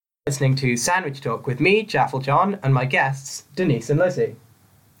Listening to Sandwich Talk with me, Jaffel John, and my guests, Denise and Lizzie.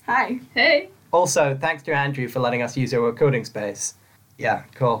 Hi. Hey. Also, thanks to Andrew for letting us use your recording space. Yeah,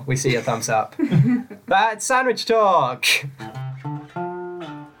 cool. We see your thumbs up. That's Sandwich Talk!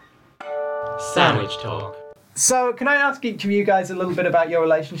 Sandwich Talk. So, can I ask each of you guys a little bit about your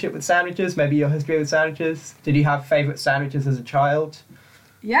relationship with sandwiches? Maybe your history with sandwiches? Did you have favourite sandwiches as a child?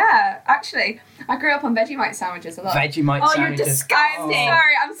 Yeah, actually, I grew up on Vegemite sandwiches a lot. Vegemite Oh, sandwiches. you're disgusting.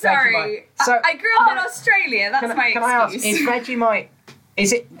 I'm sorry. Vegemite. So- I grew up in Australia, that's my Can I ask, excuse. is Vegemite,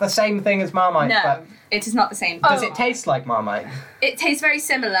 is it the same thing as Marmite? No, But it is not the same. does it taste like Marmite? It tastes very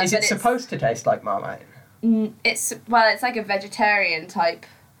similar, Is but it supposed to taste like Marmite? it's like a vegetarian type.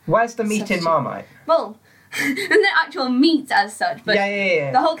 Where's the meat in Substitute. Marmite? Well, there's no actual meat as such, but Yeah.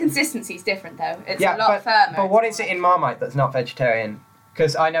 the whole consistency is different though. It's Yeah, a lot firmer. but what is it in Marmite that's not vegetarian?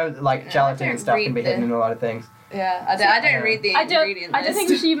 Because I know like gelatin and don't stuff can be read hidden the- in a lot of things. Yeah, I don't read the I ingredient don't think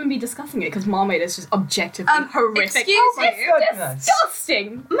we should even be discussing it because Marmite is just objectively horrific. excuse Oh, you. it's Goodness.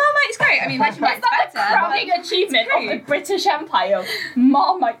 disgusting. Marmite's great. I mean, Vegemite's Is that the better. crowning but achievement it's of the great. British Empire?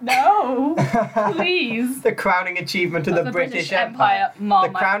 Marmite, no. Please. The crowning achievement of the British Empire. The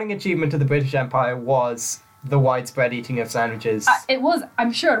Marmite. crowning achievement of the British Empire was the widespread eating of sandwiches. It was,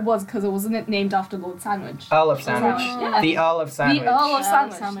 I'm sure it was, because it wasn't named after Lord Sandwich. Earl of Sandwich. Yeah. The Earl of Sandwich. The Earl of of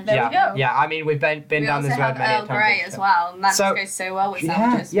Sandwich. Sandwich. There yeah, we go. yeah. I mean, we've been We down this also road have many Earl times. Grey as well, and that So- just goes so well with Yeah,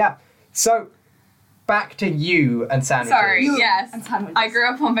 sandwiches. yeah. So, back to you and sandwiches. Sorry, yes. And sandwiches. I grew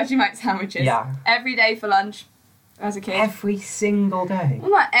up on Vegemite sandwiches. Yeah. Every day for lunch as a kid. Every single day.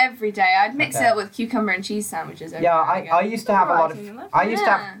 Well, not every day. I'd mix Okay. it up with cucumber and cheese sandwiches. Every Yeah, now and again. I used to have a lot of Alright, I used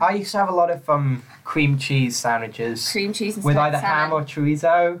Yeah. to have a lot of cream cheese sandwiches cream cheese and with smoked either ham salmon. or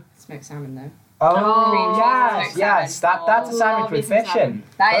chorizo. Smoked salmon though. Oh, Cream cheese and smoked yes. salmon. That's a Oh, sandwich love with me some fish in.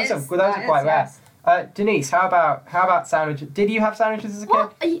 salmon. Those are quite rare. yes. Denise, how about sandwiches? Did you have sandwiches as a kid?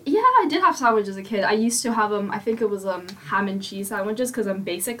 Well, yeah, I did have sandwiches as a kid. I used to have I think it was ham and cheese sandwiches because I'm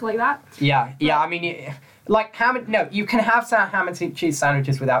basic like that. Yeah. I mean, like you can have ham and cheese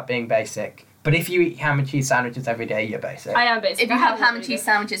sandwiches without being basic. But if you eat ham and cheese sandwiches every day, you're basic. I am basic. If you I have ham and really cheese good.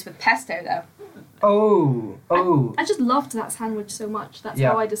 sandwiches with pesto though. Oh. I just loved that sandwich so much. That's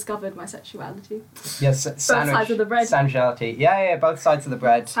Yeah. how I discovered my sexuality. Yes, sandwich. sides of the bread. Sandwichality. Yeah, both sides of the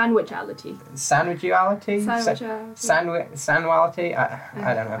bread. Sandwichality. Sandwichality? Sandwichality. Sandwichality?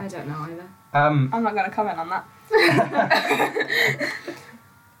 I don't know. I don't know either. I'm not going to comment on that.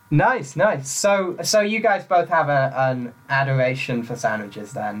 Nice. So you guys both have an adoration for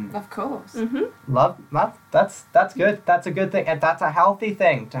sandwiches then. Of course. Mm-hmm. Love. That's good. That's a good thing. And that's a healthy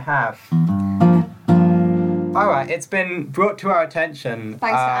thing to have. All right, it's been brought to our attention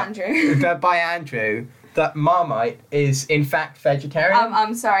Thanks to Andrew. by Andrew that Marmite is in fact vegetarian.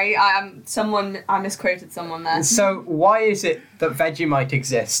 I'm sorry. I misquoted someone there. So why is it that Vegemite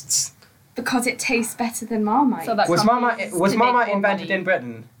exists? Because it tastes better than Marmite. So that Was companies Marmite to make more invented money. in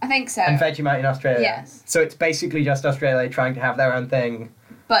Britain I think so. and Vegemite in Australia? Yes. So it's basically just Australia trying to have their own thing.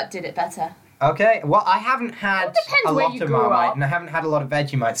 But did it better. Okay, well, I haven't had It depends a where lot you of grew Marmite, up. and I haven't had a lot of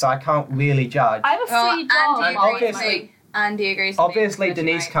Vegemite, so I can't really judge. I have a free job. And Andy agrees with obviously- me. Andy agrees with me. Obviously, with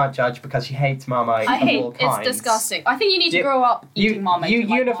Denise Vegemite. can't judge because she hates Marmite I of hate all it's kinds. disgusting. I think you need You- to grow up eating Marmite. You to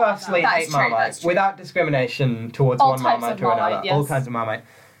like universally That's hate true, Marmite that's true. without discrimination towards All one types Marmite of or another. Marmite, All yes. kinds of Marmite.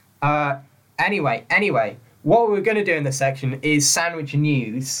 Anyway, what we're going to do in this section is sandwich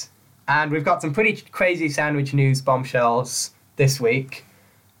news, and we've got some pretty crazy sandwich news bombshells this week.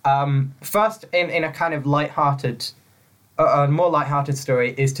 First, in a kind of light-hearted, a more light-hearted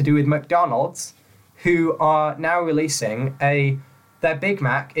story, is to do with McDonald's, who are now releasing their Big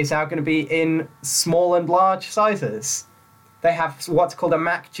Mac is now going to be in small and large sizes. They have what's called a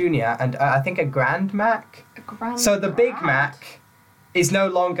Mac Junior and I think a Grand Mac. So the Big Mac is no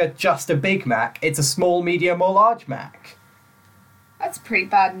longer just a Big Mac; it's a small, medium, or large Mac. That's a pretty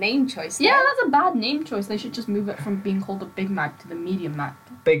bad name choice. Yeah, though. that's a bad name choice. They should just move it from being called a Big Mac to the Medium Mac.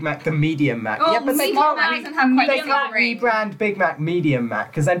 Big Mac, the Medium Mac. Oh, yeah, but they Medium can't, Mac doesn't have quite they the can't same ring. rebrand Big Mac Medium Mac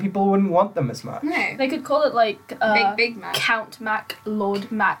because then people wouldn't want them as much. No. They could call it like Big Mac. Count Mac,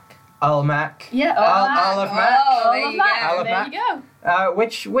 Lord Mac. Earl Mac. Yeah, Earl of Mac. Oh, there Earl of you Mac. go. Earl of There Mac. you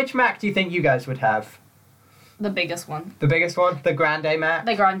go. Which Mac do you think you guys would have? The biggest one. The biggest one, the Grande Mac,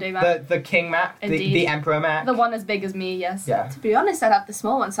 The Grande Mac. the King Mac, Indeed. the Emperor Mac. The one as big as me, yes. Yeah. To be honest, I'd have the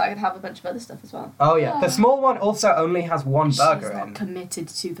small one so I could have a bunch of other stuff as well. Oh yeah. The small one also only has one She's burger not in. committed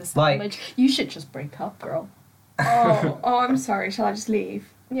to the Like- sandwich. You should just break up, girl. Oh, I'm sorry. Shall I just leave?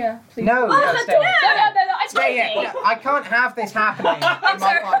 Yeah, please. No, no, stay. No, I'm Stay here. kidding. No, I can't have this happening in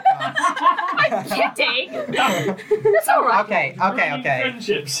my podcast. I'm kidding. It's alright. Okay.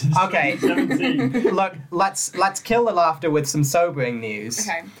 Friendships since Okay. 2017. Look, let's kill the laughter with some sobering news.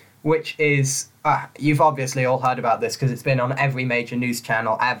 Okay. which is you've obviously all heard about this because it's been on every major news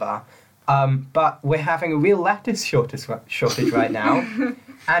channel ever. But we're having a real lettuce shortage right now,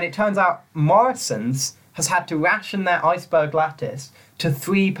 and it turns out Morrison's has had to ration their iceberg lettuce to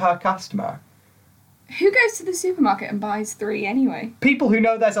 3 per customer. Who goes to the supermarket and buys 3 anyway? People who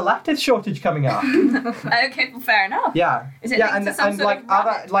know there's a lettuce shortage coming up. Okay, well, fair enough. Yeah, Is it yeah, linked to some sort like of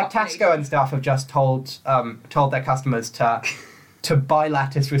rabbit Tesco population? and stuff have just told their customers to buy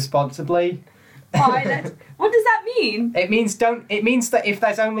lettuce responsibly. What does that mean? It means that if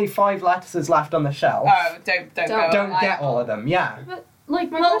there's only 5 lettuces left on the shelf, Oh, don't go. don't like- get all of them. Yeah. But, like,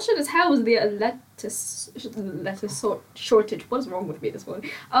 my question is, how is the lettuce shortage? What is wrong with me this morning?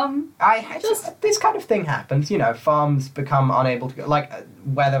 This kind of thing happens. You know, farms become unable to go, like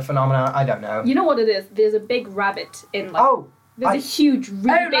weather phenomena. I don't know. You know what it is? There's a big rabbit in, like, Oh, there's a huge,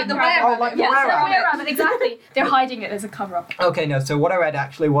 really big like the rabbit. were-rabbit. like the Yes, were-rabbit. the were-rabbit, exactly. They're hiding it as a cover-up. okay. No. So what I read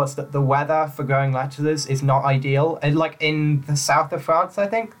actually was that the weather for growing lettuces is not ideal. And like in the south of France, I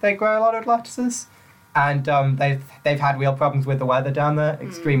think they grow a lot of lettuces, and they've had real problems with the weather down there,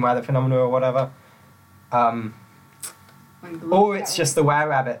 extreme weather phenomena or whatever. Or it's just the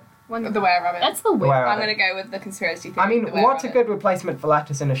were-rabbit. The were-rabbit. That's the The weird. I'm were-rabbit. going to go with the conspiracy theory. I mean, the what's a were-rabbit. good replacement for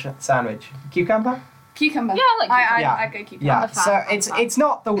lettuce in a sandwich? Cucumber? Cucumber? Yeah, I like cucumber. Yeah. I'd go cucumber. Yeah. a fan, So I'm a it's fan. it's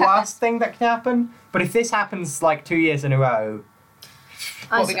not the Pepper. worst thing that can happen, but if this happens like 2 years in a row,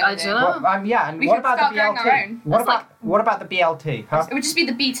 What are we gonna do? don't know. well, yeah. And We what could about start the growing BLT? our own. What That's about what about the BLT? Huh? It would just be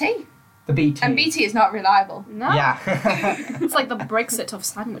the BT. The BT. And BT is not reliable. No. Yeah. It's like the Brexit of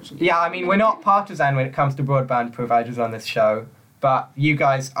sandwiches. Yeah. I mean, we're not partisan when it comes to broadband providers on this show, but you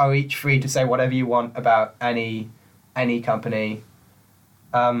guys are each free to say whatever you want about any company.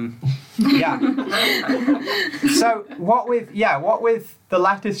 Yeah. So what with the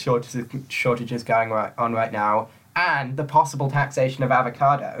lettuce shortages going on right now, and the possible taxation of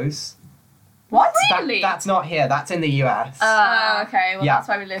avocados. What? Really? That's not here. That's in the US. Oh, okay. Well, yeah, that's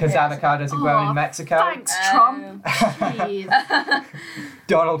why we live because here. avocados are grown Oh, in Mexico. Thanks, Trump. Jeez.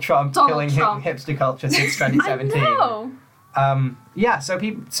 Donald Trump Donald killing Trump. hipster culture since I 2017. know. Yeah, so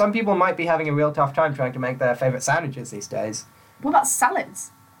some people might be having a real tough time trying to make their favourite sandwiches these days. What about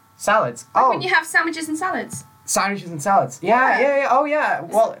salads? Salads. Like Oh, when you have sandwiches and salads. sandwiches and salads. Yeah. Oh, yeah.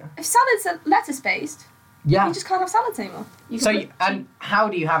 Well, If salads are lettuce-based, yeah. you just can't have salads anymore. You So, could put and how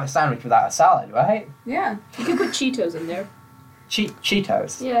do you have a sandwich without a salad, right? Yeah. you could put Cheetos in there.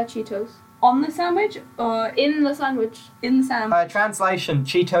 Cheetos. Yeah, Cheetos. On the sandwich or In the sandwich. in the sandwich? Translation: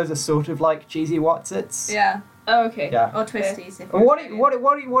 Cheetos are sort of like cheesy Wotsits. Yeah. Oh, okay. Yeah. Or twisties. If What you're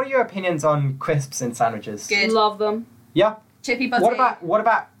are your opinions on crisps in sandwiches? Good. Love them. Yeah. Chippy butty. What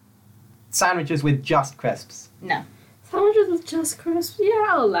about sandwiches with just crisps? No. Sandwiches with just crisps. Yeah,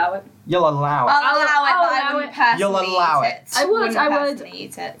 I'll allow it. You'll allow it. I'll allow it, I'll but I allow wouldn't it. personally You'll allow eat it. it. I would, Wouldn't I would. personally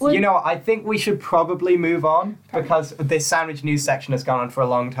eat it. Would- You know, I think we should probably move on because this sandwich news section has gone on for a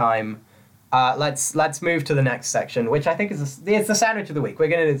long time. Let's move to the next section, which I think is it's the sandwich of the week. We're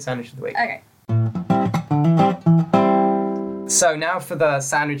going to do the sandwich of the week. Okay. So now for the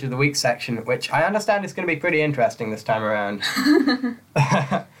sandwich of the week section, which I understand is going to be pretty interesting this time around.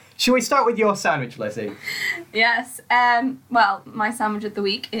 Should we start with your sandwich, Lizzie? Yes. Well, my sandwich of the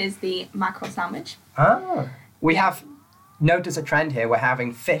week is the mackerel sandwich. Ah, we have noticed a trend here. We're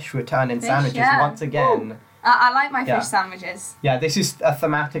having fish return in Fish, sandwiches yeah. once again. I like my Yeah. fish sandwiches. Yeah, this is a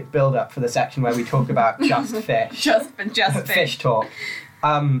thematic build-up for the section where we talk about just fish. Just fish. Fish talk.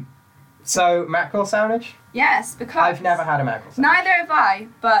 So, mackerel sandwich? Yes, because I've never had a mackerel sandwich. Neither have I,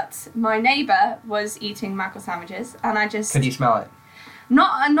 but my neighbour was eating mackerel sandwiches, and I just Could you smell it?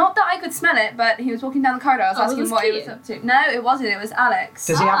 not that I could smell it, but he was walking down the corridor. I was Oh, asking was what he Kean? was up to. No, it wasn't. It was Alex.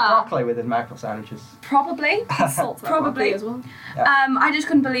 Does he have Ah. broccoli with his mackerel sandwiches? Probably. Salt Probably. as well. I just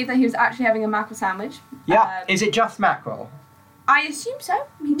couldn't believe that he was actually having a mackerel sandwich. Yeah. Is it just mackerel? I assume so.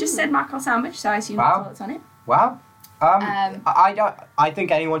 He just said mackerel sandwich, so I assume Wow. that's all that's on it. Wow. Um, I don't. I think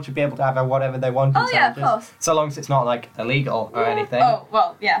anyone should be able to have whatever they want in Oh, yeah, of sandwiches, course. so long as it's not like illegal or anything. Oh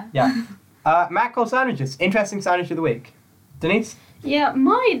well, yeah. Yeah. Mackerel sandwiches. Interesting sandwich of the week. Denise. Yeah,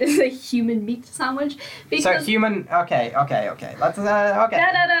 mine is a human meat sandwich. So Because human. Okay. Let's. Okay.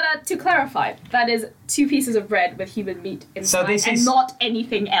 To clarify, that is 2 pieces of bread with human meat inside, this and is- not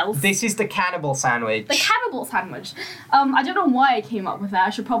anything else. This is the cannibal sandwich. The cannibal sandwich. I don't know why I came up with that. I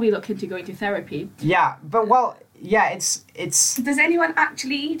should probably look into going to therapy. Yeah, but well, yeah, it's. Does anyone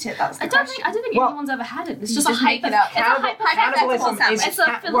actually eat it? That's the I don't question. think Well, anyone's ever had it. It's you just a just make it up. It's a hypothetical Cannibalism sandwich. is It's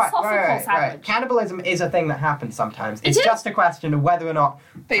a philosophical sandwich. Cannibalism is a thing that happens sometimes. It's is? just a question of whether or not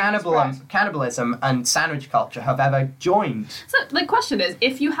Famous prize. cannibalism and sandwich culture have ever joined. So the question is,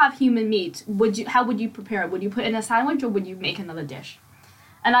 if you have human meat, how would you prepare it? Would you put it in a sandwich or would you make another dish?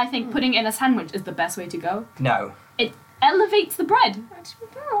 And I think putting it in a sandwich is the best way to go. No. It elevates the bread.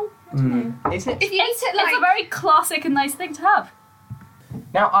 Is it? If you eat it like... It's a very classic and nice thing to have.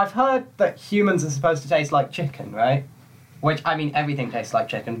 Now, I've heard that humans are supposed to taste like chicken, right? Which, I mean, everything tastes like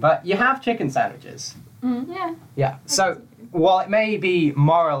chicken, but you have chicken sandwiches. Yeah. Yeah. So, while it may be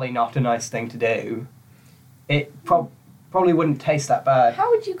morally not a nice thing to do, it probably wouldn't taste that bad. How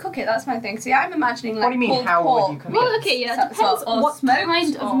would you cook it? That's my thing. See, I'm imagining like What do you mean, pulled how would pork. you cook Well, it? okay, yeah, So- it depends or what smoked,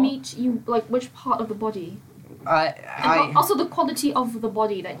 kind of or- meat you like, which part of the body. And also the quality of the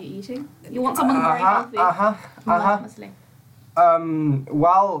body that you're eating. You want someone very healthy. Mostly.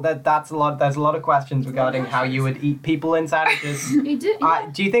 Well, that's a lot. There's a lot of questions regarding how you would eat people in sandwiches. You do? Yeah.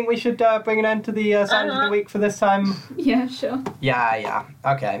 Do you think we should bring an end to the sandwich of the week for this time? Yeah, sure. Yeah.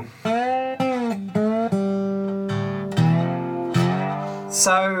 Okay.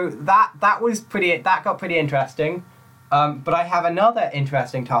 So that got pretty interesting. But I have another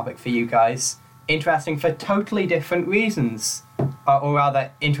interesting topic for you guys. Interesting for totally different reasons, or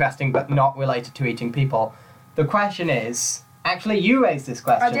rather, interesting but not related to eating people. The question is, actually, you raised this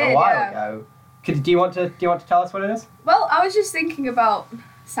question a while ago. Do you want to tell us what it is? Well, I was just thinking about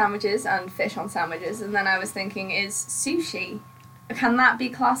sandwiches and fish on sandwiches, and then I was thinking, is sushi, can that be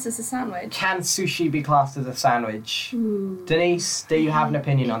classed as a sandwich? Can sushi be classed as a sandwich? Ooh. Denise, do you have an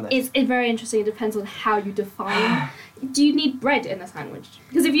opinion on this? It's very interesting. It depends on how you define. Do you need bread in a sandwich?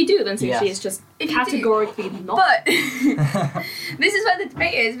 Because if you do, then sushi Yes. is just If you do- categorically not. But this is where the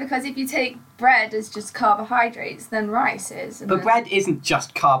debate is, because if you take bread as just carbohydrates, then rice is. And But then- bread isn't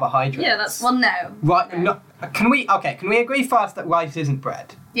just carbohydrates. Yeah, that's- Well, no. Right, No. can we agree first that rice isn't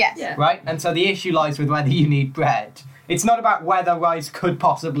bread, Yes. Yeah. right? And so the issue lies with whether you need bread. It's not about whether rice could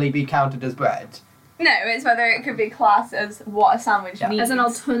possibly be counted as bread. No, it's whether it could be classed as what a sandwich needs. as an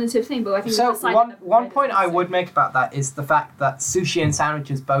alternative thing, but I think So we've decided one that one bread point is I the would make about that is the fact that sushi and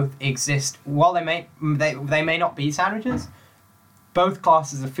sandwiches both exist. While they may not be sandwiches, both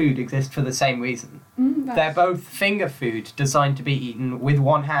classes of food exist for the same reason. They're both finger food designed to be eaten with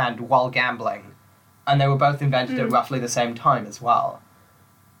one hand while gambling, and they were both invented at roughly the same time as well.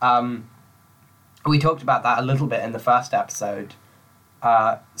 We talked about that a little bit in the first episode.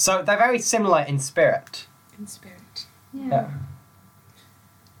 So they're very similar in spirit. In spirit. Yeah.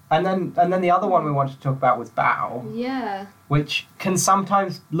 And then the other one we wanted to talk about was bao, Yeah. which can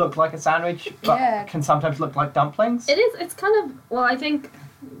sometimes look like a sandwich, but Yeah. can sometimes look like dumplings. It is. It's kind of. Well, I think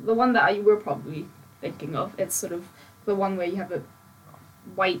the one that you were probably thinking of. It's sort of the one where you have a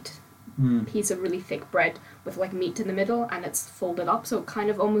white piece of really thick bread with like meat in the middle, and it's folded up, so it kind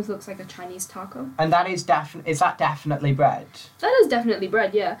of almost looks like a Chinese taco. And that is that definitely bread? That is definitely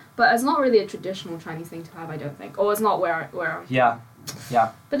bread, yeah, but it's not really a traditional Chinese thing to have, I don't think. Or it's not where. Yeah.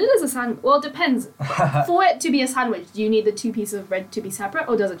 But it is a sandwich. Well, it depends. For it to be a sandwich, do you need the two pieces of bread to be separate,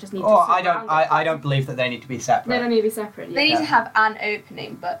 or does it just need to? Oh, sit I don't. around I don't believe that they need to be separate. They don't need to be separate. Yeah. They need Yeah. to have an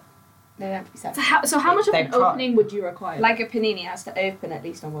opening, but they don't have to be separate. So how much of They an try- opening would you require? Like a panini has to open at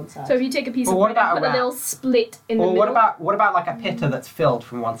least on one side. So if you take a piece But of what bread about and a put a wrap? little split in the Or middle. what about like a pita that's filled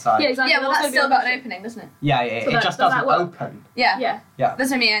from one side? Yeah, exactly. yeah, but Also that's be still on the got an shape. opening, doesn't it? Yeah. So It that- just does that doesn't work? open. Yeah. Yeah. Yeah. That's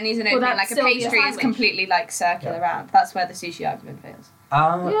what I mean. It needs an Well, opening. that'd Like a still be a pastry is sandwich. completely like circular Yeah. round. That's where the sushi argument fails.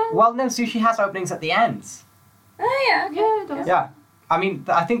 Yeah. Well, no, sushi has openings at the ends. Oh yeah. Okay. Yeah, it does. Yeah. I mean,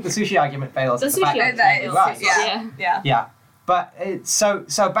 I think the sushi argument fails. The at the sushi fact argument that that it's is, rice. yeah. Yeah. Yeah. But so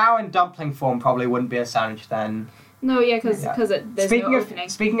bao in dumpling form probably wouldn't be a sandwich then. No, yeah, because Yeah. there's Speaking no of opening.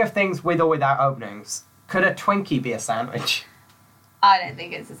 speaking of things with or without openings, could a Twinkie be a sandwich? I don't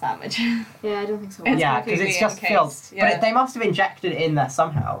think it's a sandwich. Yeah, I don't think so. It's Yeah, because it's completely just encased, filled. yeah. But they must have injected it in there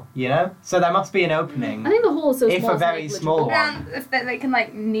somehow, you know? So there must be an opening. I think the hole is so If small. a it's very negligible. small one. And if they can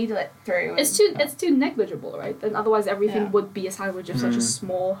like needle it through. It's too negligible, right? Then otherwise everything Yeah. would be a sandwich if such a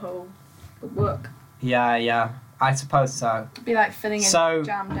small hole would work. Yeah. I suppose so. It'd be like filling a So-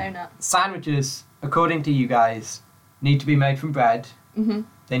 jam donut. Sandwiches, according to you guys, need to be made from bread. Mhm.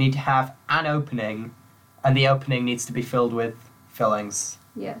 They need to have an opening, and the opening needs to be filled with fillings.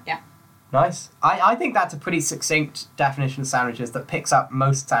 Yeah. Nice. I think that's a pretty succinct definition of sandwiches that picks up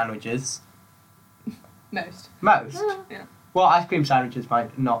most sandwiches. Most. Most? Yeah. Well, ice cream sandwiches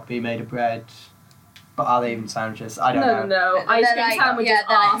might not be made of bread, but are they even sandwiches? I don't know. No. They're Ice cream like- sandwiches yeah,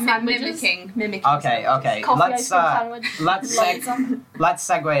 they're are like sandwiches. Mimicking. Okay. Coffee Let's ice cream sandwich. let's Lots. let's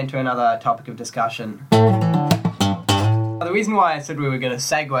segue into another topic of discussion. The reason why I said we were going to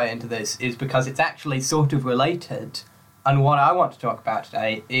segue into this is because it's actually sort of related, and what I want to talk about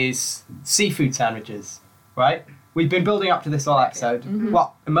today is seafood sandwiches. Right? We've been building up to this all episode.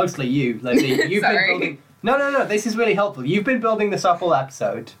 Well, mostly you, Lizzie. You've been Sorry. building. No. This is really helpful. You've been building this up all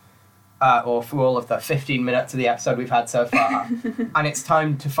episode. or for all of the 15 minutes of the episode we've had so far. And it's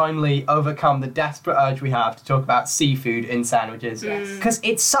time to finally overcome the desperate urge we have to talk about seafood in sandwiches. Yes. Because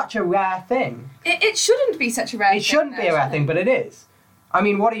it's such a rare thing. It shouldn't be such a rare thing. It shouldn't be a rare thing, but it is. I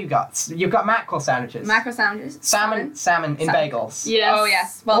mean, what do you got? You've got mackerel sandwiches. Mackerel sandwiches. Salmon in Salmon. bagels. Yes. Oh,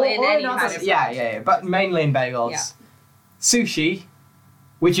 yes. Well, in any other- kind of yeah, but mainly in bagels. Yeah. Sushi,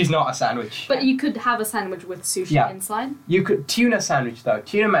 which is not a sandwich. But you could have a sandwich with sushi Yeah. inside. You could tuna sandwich though.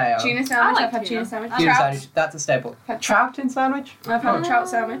 Tuna mayo. Tuna sandwich. like I've had tuna. tuna sandwich. Tuna Trout. sandwich. That's a staple. Had Trout in sandwich. I've had a trout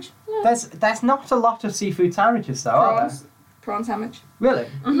sandwich. There's not a lot of seafood sandwiches though, are there? Prawns. Prawn sandwich. Really?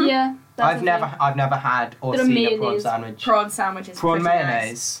 Mhm. Yeah. that's I've never had or Bit of seen a prawn mayonnaise. sandwich. Prawn sandwich is Prawn pretty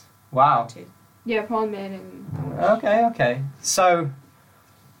mayonnaise. Wow. Nice. Yeah, prawn mayonnaise. Okay.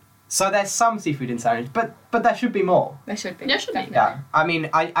 So there's some seafood in sandwich, but there should be more. There should be. There should be. definitely. Yeah. I mean,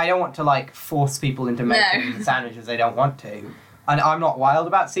 I don't want to like force people into making sandwiches they don't want to. And I'm not wild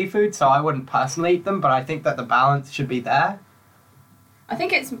about seafood, so I wouldn't personally eat them, but I think that the balance should be there. I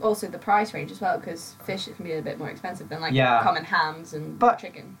think it's also the price range as well, because fish can be a bit more expensive than like Yeah. common hams and But-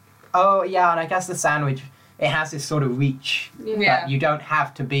 chicken. Oh, yeah, and I guess the sandwich, it has this sort of reach Yeah. Yeah. that you don't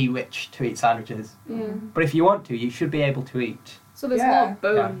have to be rich to eat sandwiches. Yeah. But if you want to, you should be able to eat. So there's a Yeah. lot of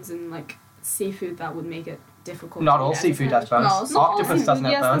bones and like seafood that would make it difficult. Not to all eat as a seafood has sandwich. bones. No, not all Octopus seafood. doesn't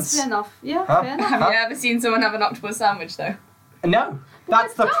have Yes, bones. that's fair enough. Yeah, Huh? fair enough. Have you ever seen someone have an octopus sandwich though? No,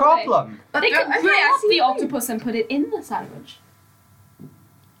 that's the don't problem. But They could okay, grill I up see the what you mean. octopus and put it in the sandwich.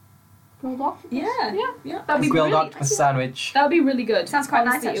 Grilled octopus. Yeah. Yeah. Yeah. That'd be Grilled really, octopus sandwich. That would be really good. Sounds quite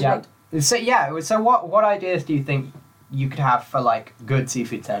nice, Honestly, it actually. would. So what ideas do you think you could have for like good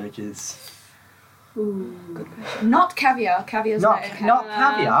seafood sandwiches? Ooh. Good question. Not caviar. Caviar's Not okay. not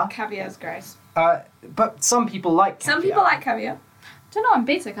caviar. Caviar's gross. But some people like caviar. Some people like caviar. Don't know. I'm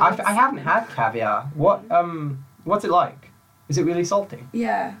basic. I haven't had caviar. What's it like? Is it really salty?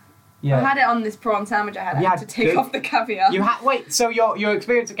 Yeah. I Yeah. had it on this prawn sandwich I had. I Yeah, had to take good. off the caviar. You wait. So your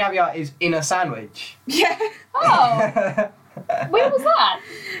experience of caviar is in a sandwich. Yeah. Oh, where was that?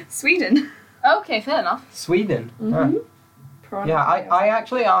 Sweden. Okay, fair enough. Sweden. Huh. Mm-hmm. Prawn Yeah, caviar. I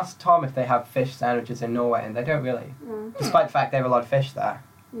actually asked Tom if they have fish sandwiches in Norway, and they don't really. Mm. Despite the fact they have a lot of fish there.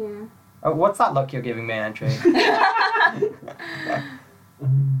 Yeah. Oh, what's that look you're giving me, Andrew?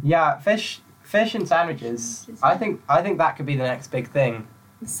 Yeah, fish and sandwiches. I think that could be the next big thing.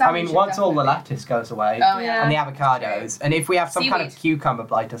 I mean, once all the lettuce goes away Oh yeah. and the avocados, and if we have some kind of Seaweed. cucumber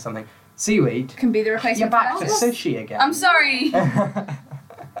blight or something, seaweed. Can be the You're replacement back for to lettuce. sushi again. I'm sorry.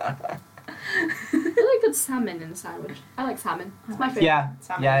 I like good salmon in a sandwich. I like salmon. It's my favorite. yeah,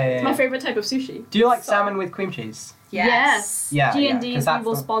 Salmon. yeah. It's my favorite type of sushi. Do you like So- salmon with cream cheese? Yes. Yeah, G yeah, and 'cause D's. that's We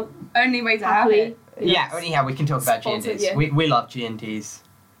will the- spawn Only way to have happily. it. Yeah, we can talk about Sponsored, G&Ds. yeah. We love G&Ds.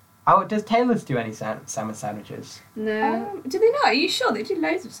 Oh, does Taylor's do any salmon sandwiches? No. Do they not? Are you sure? They do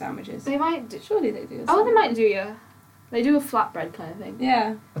loads of sandwiches. They might do. Surely they do. Oh, they might do, yeah. They do a flatbread kind of thing.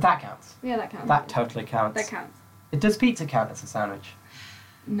 Yeah. But that counts. Yeah, that counts. That totally counts. That counts. Does pizza count as a sandwich?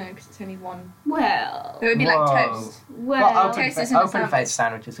 No, because it's only one. Well. It would be like Whoa. toast. Well. toast isn't a open-faced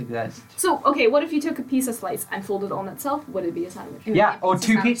sandwiches exist. So, okay, what if you took a pizza slice and folded it on itself? Would it be a sandwich? It would Yeah, be a or pizza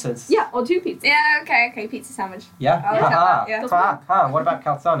two sandwich. pizzas. Yeah, or two pizzas. Yeah, okay, pizza sandwich. Yeah? I'll accept that, yeah. What about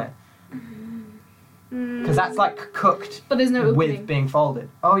calzone? Because that's like cooked But there's no opening. with being folded.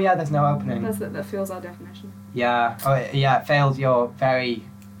 Oh yeah, there's no opening. That feels our definition. Yeah. Oh yeah, it fails your very,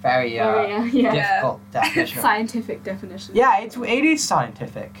 very yeah. difficult definition. Scientific definition. Yeah, it is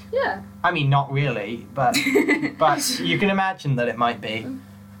scientific. Yeah. I mean, not really, but you can imagine that it might be.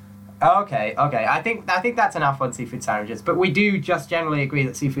 Okay. I think that's enough on seafood sandwiches. But we do just generally agree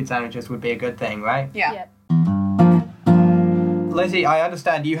that seafood sandwiches would be a good thing, right? Yeah. Lizzie, I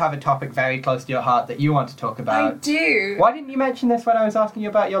understand you have a topic very close to your heart that you want to talk I about. do. Why didn't you mention this when I was asking you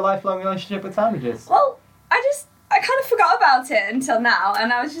about your lifelong relationship with sandwiches? Well, I kind of forgot about it until now,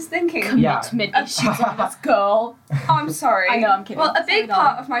 and I was just thinking. Yeah. Commitment A- issues on this girl. Oh, I'm sorry. I know, I'm kidding. Well, a big Sorry, part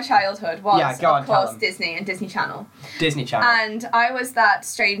darling. of my childhood was, Yeah, go on, of tell course, them. Disney and Disney Channel. Disney Channel. And I was that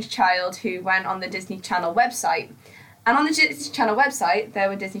strange child who went on the Disney Channel website. And on the Disney Channel website, there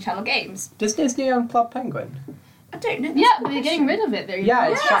were Disney Channel games. Does Disney own Club Penguin? I don't know. Yeah, but they're getting rid of it. There you Yeah,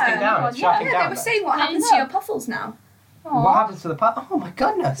 go. it's Yeah. shutting down. It's Yeah, shutting Yeah, down. they were saying what There happens you to go. your puffles now. Aw. What happens to the puffle? Oh my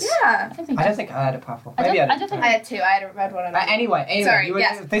goodness. Yeah. I don't think I had a puffle. I Maybe don't did. think I had two. I had a red one and a Anyway, Sorry, you were-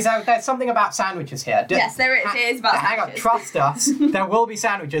 yes. there's something about sandwiches here. Yes, there is. It is about Hang on, sandwiches. trust us. There will be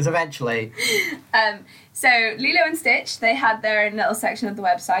sandwiches eventually. So Lilo and Stitch, they had their own little section of the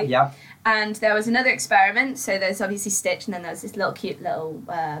website. Yeah. And there was another experiment. So there's obviously Stitch, and then there's this little cute little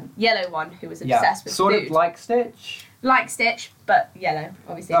yellow one who was Yeah. obsessed with Sort food. of like Stitch. like Stitch, but yellow,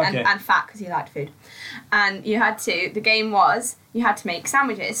 obviously, Okay. and fat because he liked food. And the game was, you had to make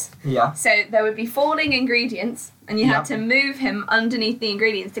sandwiches. Yeah. So there would be falling ingredients, and you had to move him underneath the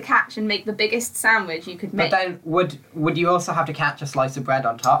ingredients to catch and make the biggest sandwich you could make. But then, would you also have to catch a slice of bread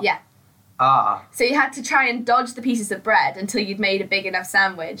on top? Yeah. Ah, So you had to try and dodge the pieces of bread until you'd made a big enough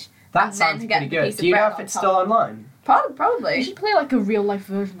sandwich. that and sounds then get pretty the good. piece of Do you know bread if on it's top. still online? We Probably. should play like a real life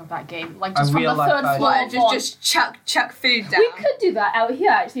version of that game, like A just from the real-life third version. floor. What, on. just chuck food down? We could do that out here,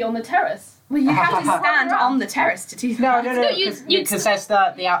 actually, on the terrace. Well, you have to stand on the terrace to do that. No, No, you- because there's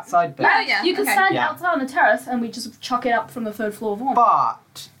the outside bit. Oh, yeah. You could okay. stand Yeah. outside on the terrace and we just chuck it up from the third floor of one.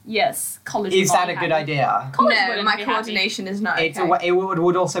 But Yes, college. is would that not a be good happy. idea? College No, wouldn't my be happy. coordination is not It's okay. it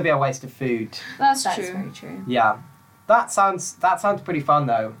would also be a waste of food. That's That's true. very true. Yeah, that sounds pretty fun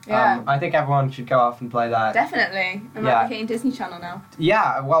though. Yeah. I think everyone should go off and play that. Definitely. I'm Yeah. advocating Disney Channel now.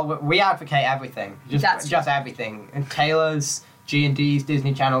 Yeah, well, we advocate everything. That's Just everything. And Taylor's, G&D's,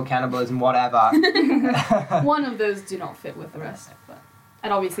 Disney Channel, cannibalism, whatever. One of those do not fit with the rest,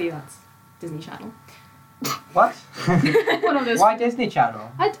 and obviously that's Disney Channel. What? One of those. Why Disney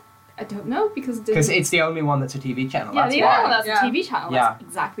Channel? I don't know because Because Disney. it's the only one that's a TV channel. Yeah, That's the why. only one that's Yeah. a TV channel. Yeah. That's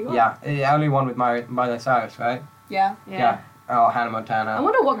exactly why. Yeah, the only one with Miley Cyrus, right? Yeah. Yeah. Oh, Hannah Montana. I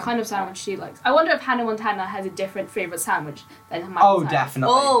wonder what kind of sandwich she likes. I wonder if Hannah Montana has a different favorite sandwich than Miley Oh, Cyrus.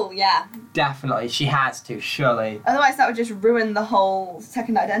 definitely. Oh, yeah. Definitely. She has to, surely. Otherwise, that would just ruin the whole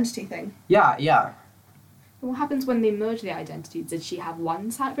second identity thing. Yeah, yeah. What happens when they merge the identities? Did she have one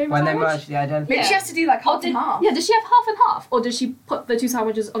favorite When they sandwich? merge the identity. Maybe Yeah. she has to do like Or half and half. Yeah, does she have half and half? Or does she put the two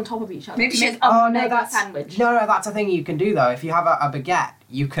sandwiches on top of each other? Maybe to she make has- a Oh, no, mega that's... sandwich. No, that's a thing you can do, though. If you have a baguette,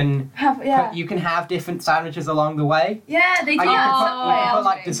 you can... Yeah. You can have different sandwiches along the way. Yeah, they do And you that can Subway, put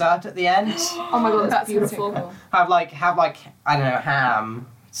like actually. dessert at the end. Oh my god, that's That sounds so beautiful. cool. have like I don't know, ham,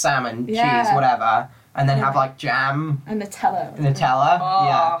 salmon, Yeah. cheese, whatever, and then Yeah. have like jam, And Nutella. Nutella.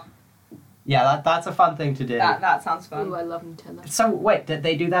 Oh, Yeah, that's a fun thing to do. that sounds fun. Ooh, I love Nutella. So wait, did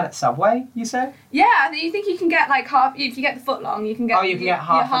they do that at Subway? You said? Yeah, you think you can get like half? If you get the foot long, you can get. Oh, you can get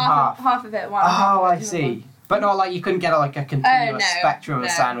half and half. Half of it. One. half Oh, of it, I another see. one. But not like you couldn't get like a continuous no, spectrum of no.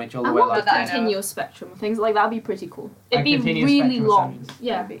 sandwich all the I way want like the that I know. continuous spectrum of things. Like, that'd be pretty cool. A It'd be continuous really spectrum of long. sandwiches.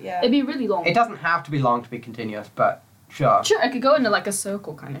 Yeah. Yeah. It'd be really long. It doesn't have to be long to be continuous, but sure. Sure, it could go into like a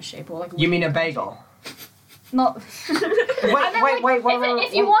circle kind of shape or like. You mean a bagel? Not. Wait.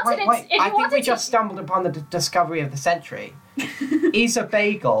 If you wanted it, if you I think wanted we to- just stumbled upon the discovery of the century. Is a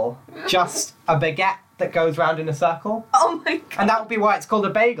bagel just a baguette that goes round in a circle? Oh my god. And that would be why it's called a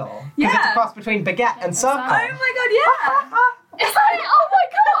bagel. Because it's a Yeah. cross between baguette and circle. Oh my god. Yeah. Is that it? Oh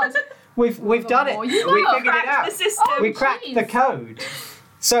my god! We've done it. Oh, We you figured it Cracked out. the system. Oh, We cracked jeez. the code.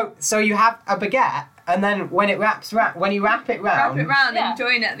 So you have a baguette, and then when it when you wrap it Wrap round, it round Yeah. and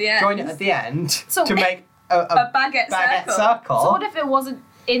join it at the end. join it at the end So- to make a A baguette circle. circle. So what if it wasn't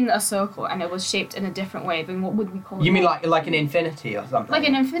in a circle and it was shaped in a different way? Then what would we call it? You mean like an infinity or something? like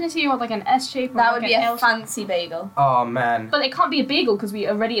an infinity or like an S shape? Or That like would be an a L fancy bagel. Oh man. But it can't be a bagel because we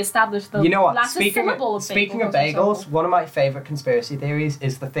already established the You know what? last syllable of Speaking bagel of was a bagels, circle. one of my favorite conspiracy theories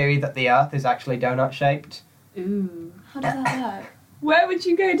is the theory that the Earth is actually donut shaped. Ooh. How does that work? Where would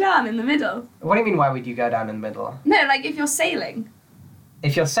you go down in the middle? What do you mean? Why would you go down in the middle? No, like if you're sailing.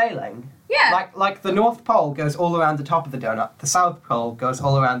 If you're sailing, Yeah. like the North Pole goes all around the top of the donut, the South Pole goes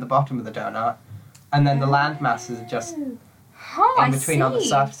all around the bottom of the donut, and then the land masses are just Huh, in between on the see.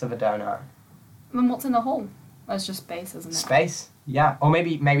 surface of a donut. Then what's in the hole? That's just space, isn't it? Space, yeah, or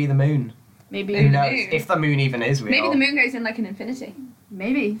maybe the moon. Maybe. Who Maybe the knows? moon. If the moon even is real. Maybe the moon goes in like an infinity.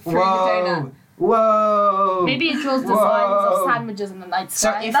 Maybe. through the donut. Whoa! Maybe it draws designs Whoa. of sandwiches in the night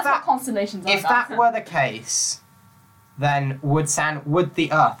So sky. if That's that- what constellations are. If that were the case, then would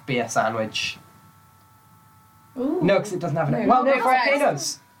the Earth be a sandwich? Ooh. No, because it doesn't have an. No, Well, no, no bread.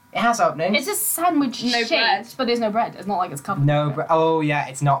 volcanoes. It has openings. It's a sandwich No shaped, bread. but there's no bread. It's not like it's covered. No in bread. Oh yeah,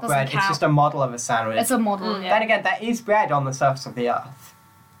 it's not Doesn't bread. It's count. just a model of a sandwich. It's a model, Mm. yeah. Then again, there is bread on the surface of the Earth.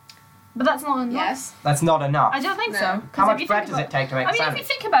 But that's not enough. Yes. That's not enough. I don't think No. so. 'Cause How if much you bread think does it about- take to make I a mean, if sandwich? you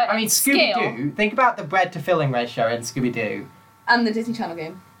think about it, I mean, scale, Scooby Doo. Think about the bread to filling ratio in Scooby Doo, And the Disney Channel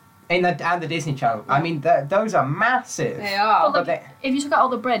game. and the Disney Channel. I mean, those are massive. They are. But But like, if you took out all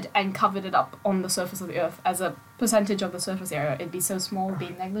the bread and covered it up on the surface of the Earth as a percentage of the surface area, it'd be so small, it'd be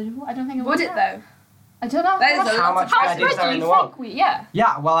negligible. I don't think it Would it though? I don't know. That is a How lot much of How bread much is bread there do in you the think we? Yeah.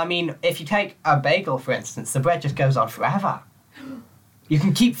 Yeah, well, I mean, if you take a bagel, for instance, the bread just goes on forever. You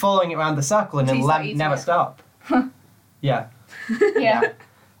can keep following it around the circle and So you it'll start eating never it. stop. Yeah. Yeah.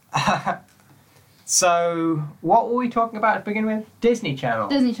 So, what were we talking about to begin with? Disney Channel.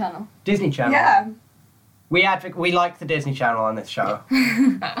 Disney Channel. Disney Channel. Yeah. We like the Disney Channel on this show.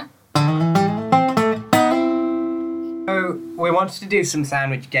 So we wanted to do some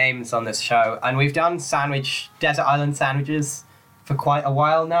sandwich games on this show, and we've done desert island sandwiches for quite a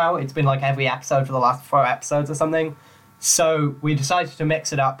while now. It's been like every episode for the last 4 episodes or something. So we decided to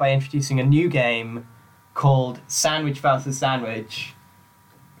mix it up by introducing a new game called Sandwich versus Sandwich.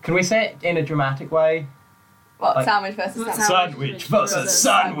 Can we say it in a dramatic way? What, Like- sandwich versus sandwich? Sandwich versus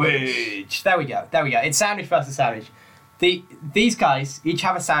sandwich. There we go. It's sandwich versus sandwich. These guys each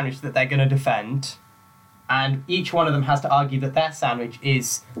have a sandwich that they're going to defend, and each one of them has to argue that their sandwich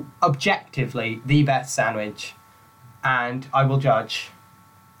is objectively the best sandwich, and I will judge.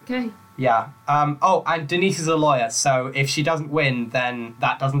 Okay. Yeah. And Denise is a lawyer, so if she doesn't win, then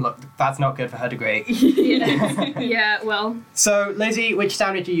that's not good for her degree. Yeah, well. So Lizzie, which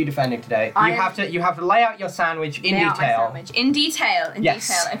sandwich are you defending today? I You have to lay out your sandwich in Lay out my detail. sandwich. In detail.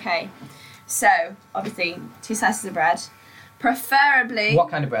 Yes. Okay. So, obviously, 2 slices of bread. Preferably... What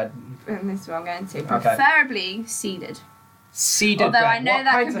kind of bread? This is what I'm going to. Okay. Preferably seeded. Seeded Although bread. I know what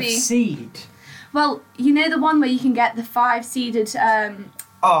that kinds could of be- seed? Well, you know the one where you can get the 5 seeded...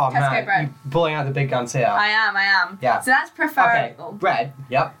 Oh Tesco man, bread. you're pulling out the big guns here. I am. Yeah. So that's Okay, preferable. bread.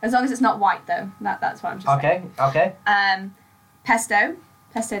 Yep. As long as it's not white, though. That's what I'm just saying. Okay.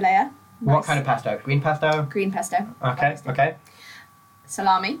 Pesto layer. What Nice. kind of pesto? Green pesto. Green pesto. Okay.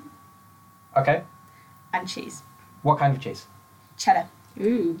 Salami Okay. and cheese. What kind of cheese? Cheddar.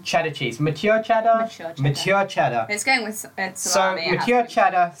 Ooh. Cheddar cheese. Mature cheddar. Mature cheddar. Mature cheddar. It's going with salami. So it has mature to be.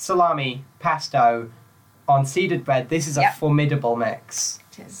 cheddar, salami, pesto, on seeded bread. This is a Yep. formidable mix.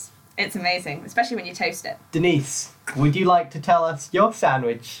 It's amazing, especially when you toast it. Denise, would you like to tell us your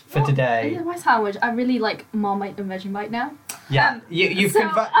sandwich for today? Yeah, my sandwich. I really like Marmite and Vegemite now. Yeah, Um, you've so,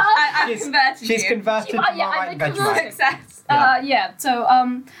 converted. I've she's converted she's you. converted Yeah, to yeah, Marmite I've and converted. Vegemite. Success. Yeah. So,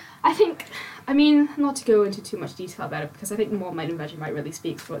 I think, not to go into too much detail about it, because I think Marmite and Vegemite really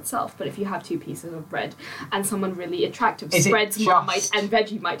speaks for itself, but if you have 2 pieces of bread and someone really attractive Is it spreads just- Marmite and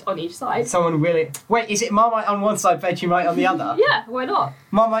Vegemite on each side, Someone really. Wait, is it Marmite on one side, Vegemite on the other? yeah, why not?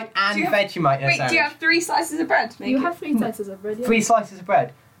 Marmite and Do you have- Vegemite in a Wait, sandwich. do you have 3 slices of bread? to make You it? have 3 slices of bread, yeah. 3 slices of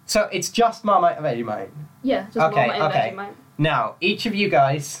bread. So it's just Marmite and Vegemite. Yeah, just Okay, Marmite okay. and Vegemite. Now, each of you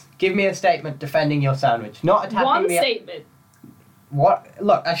guys, give me a statement defending your sandwich. Not attacking One the. statement. What?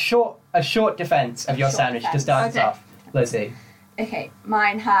 Look, a short defense of your Short sandwich to defense. start us Okay. off. Lizzie. Okay,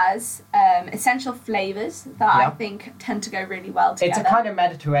 mine has essential flavours that I Yeah. think tend to go really well together. It's a kind of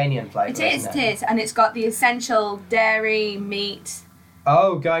Mediterranean flavour. It is, isn't it is, and it's got the essential dairy, meat.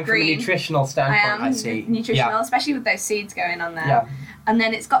 Oh, going from a Green. nutritional I standpoint, am I see. nutritional, especially with those seeds going on there. Yeah. And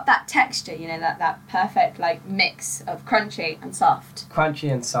then it's got that texture, that perfect mix of crunchy and soft. Yeah.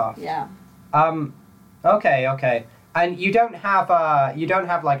 Crunchy and soft. Yeah. Okay. And you don't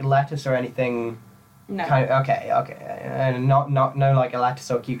have like lettuce or anything. No. Okay. And no like a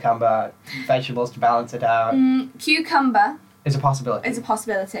lettuce or cucumber vegetables to balance it out Cucumber is a possibility. is a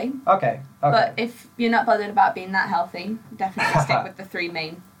possibility, Okay. but if you're not bothered about being that healthy, definitely stick with the 3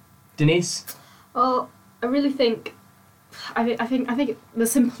 main. Denise. Well, I really think, I think the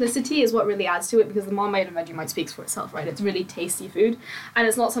simplicity is what really adds to it, because the Marmite and Vegemite speaks for itself, right? It's really tasty food, and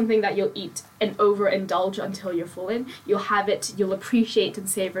it's not something that you'll eat and overindulge until you're full in. You'll have it, you'll appreciate and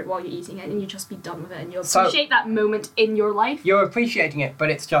savor it while you're eating it, and you'll just be done with it, and you'll So- appreciate that moment in your life. You're appreciating it, but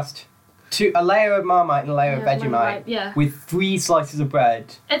it's just a layer of Marmite and a layer of Yeah, Vegemite Marmite, yeah. with 3 slices of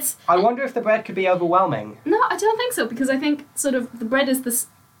bread. It's I wonder if the bread could be overwhelming. no, I don't think so, because I think sort of the bread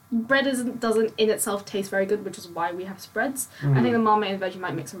doesn't in itself taste very good, which is why we have spreads. I think the Marmite and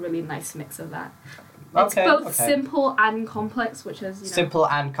Vegemite makes a really nice mix of that. It's both simple and complex, which is Simple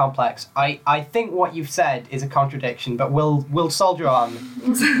and complex. I think what you've said is a contradiction, but we'll soldier on.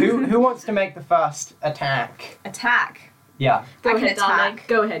 who wants to make the first attack? Attack. Yeah. Go I can ahead, darling. attack.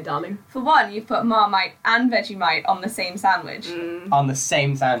 Go ahead, darling. For one, you've put Marmite and Vegemite on the same sandwich. On the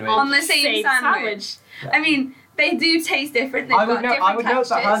same sandwich. On the same sandwich. Yeah. I mean, they do taste different. They've I would got know. different I would note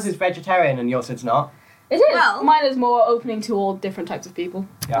that hers textures. is vegetarian and yours is not. It is. Well- Mine is more opening to all different types of people.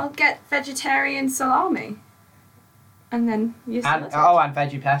 Yeah. I'll get vegetarian salami. And then you And and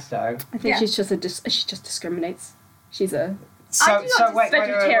veggie pesto. I think Yeah. she just discriminates. She's a. So do not wait,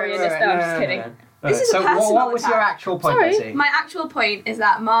 vegetarianist, no, I'm just kidding. No. This is a So personal what was your attack. actual point, Sorry. Lizzie? My actual point is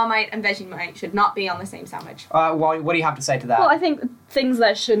that Marmite and Vegemite should not be on the same sandwich. What do you have to say to that? Well, I think things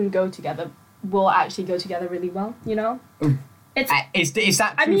that shouldn't go together will actually go together really well. It's. Is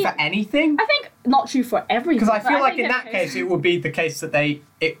that I true mean- for anything? I think not true for everything. Because I but feel like think in that every case it would be the case that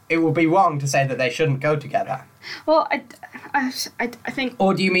it would be wrong to say that they shouldn't go together. Well, I think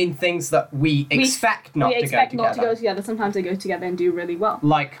Or do you mean things that we expect not we to expect go not together? to go together. Sometimes they go together and do really well.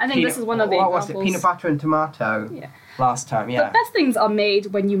 Like I think this is one of the what was it? examples. Peanut butter and tomato. Yeah. Last time, The yeah. best things are made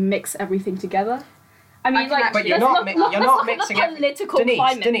when you mix everything together. I mean, can like, actually- But you're let's not look- you're let's not look at mixing the political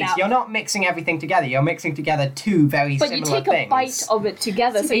climate Denise, now. you're not mixing everything together. You're mixing together two very But you similar take a things. bite of it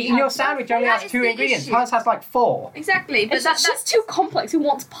together, so you Your have... sandwich only That has is 2 the ingredients. issue. Hers has like 4. Exactly, but It's just too complex. Who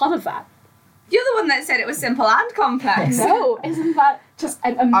wants part of that? you're the one that said it was simple and complex. No, isn't that just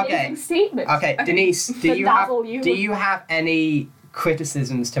an amazing Okay. statement? Okay, Denise, do To you have dazzle you. do you have any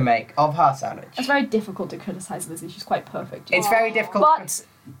criticisms to make of her sandwich? It's very difficult to criticize Lizzie. She's quite perfect. It's very difficult.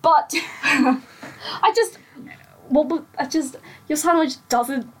 But your sandwich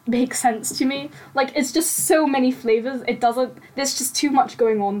doesn't make sense to me. Like, it's just so many flavors. There's just too much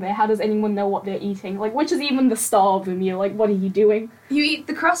going on there. How does anyone know what they're eating? Like, which is even the star of the meal? Like, what are you doing? You eat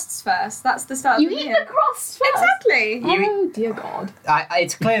the crusts first. That's the start You of the eat meal. the crust first. Exactly. You- Oh, dear God.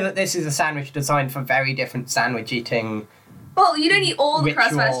 It's clear that this is a sandwich designed for very different sandwich eating. Well, you don't eat all the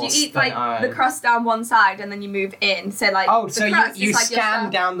crust first. You Rituals eat that like I- the crust down one side and then you move in. So like Oh, the so crust you is like your scan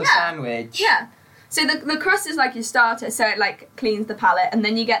start- down the Yeah. sandwich. Yeah. So the crust is like your starter, so it like cleans the palate, and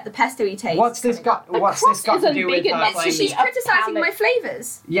then you get the pesto-y taste. What's this got to crust do isn't with big her enough. So claim? she's a criticising palate. my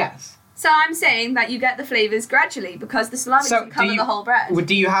flavours. Yes. So I'm saying that you get the flavours gradually because the salami So doesn't cover the whole bread.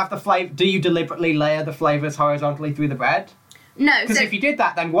 Do you have the flavor? Do you deliberately layer the flavors horizontally through the bread? No, Because so if you did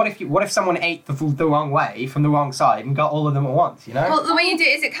that, then what if someone ate the food the wrong way from the wrong side and got all of them at once? You know. well, the way you do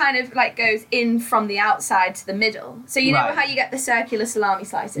it is it kind of like goes in from the outside to the middle. So you know Right. how you get the circular salami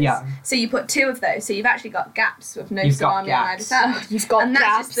slices? Yeah. So you put 2 of those, so you've actually got gaps with no You've got salami on either gaps. side. You've got and that's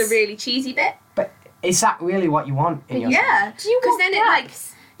gaps. just the really cheesy bit. But is that really what you want in your? Yeah. Do you Because want then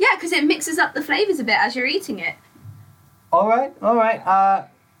gaps? because it mixes up the flavours a bit as you're eating it. All right.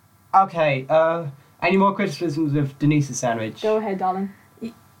 Okay. Any more criticisms of Denise's sandwich? Go ahead, darling.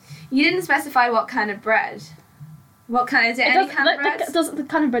 You didn't specify what kind of bread. What kind is it? Any kind of bread? The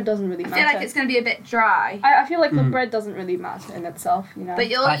kind of bread doesn't really I matter. feel like it's going to be a bit dry. I feel like the Mm. bread doesn't really matter in itself, you know. But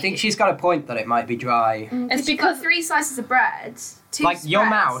you'll I think she's got a point that it might be dry. it's because 3 slices of bread, 2 Like your spreads.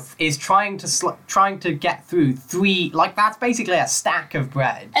 mouth is trying to get through 3. Like that's basically a stack of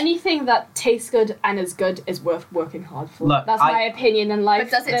bread. Anything that tastes good and is good is worth working hard for. Look, That's my opinion in life.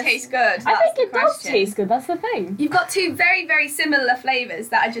 But does it This- taste good? I That's think the it does question. taste good. That's the thing. You've got 2 very, very similar flavours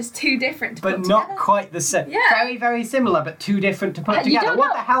that are just too different to But put not together. quite the same. Yeah. Very, very similar, but too different to put You together. don't What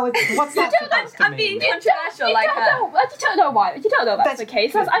know. the hell is? What's that supposed to I'm mean? being controversial You like don't her. know. You don't know why. You don't know that's the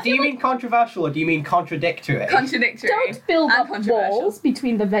case. I Do feel you like mean controversial or do you mean contradictory? Contradictory. don't build and up controversial. walls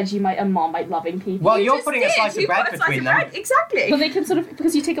between the Vegemite and Marmite loving people. Well, You you're just putting a did. slice of You bread put a slice between of them. bread. Exactly. But they can sort of,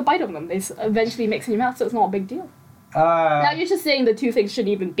 because you take a bite of them, they eventually mix in your mouth, so it's not a big deal. Uh, Now you're just saying the 2 things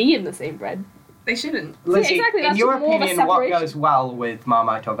shouldn't even be in the same bread. They shouldn't. Lizzie, exactly, in that's your just more of a opinion, what separation. goes well with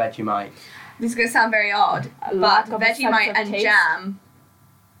Marmite or Vegemite? This is going to sound very odd, A lack but of a sense Vegemite of and taste. jam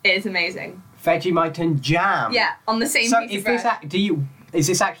is amazing. Vegemite and jam. Yeah, on the same So piece is of bread. this is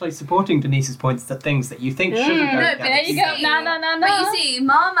this actually supporting Denise's points that things that you think shouldn't go No, together? but there you go. No. But you see,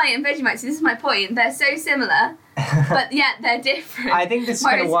 Marmite and Vegemite, so this is my point, they're so similar, but yet they're different. I think this is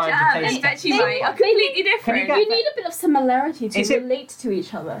going Whereas to warrant jam a and taste test. Vegemite are completely different. get- You need a bit of similarity to Is it- relate to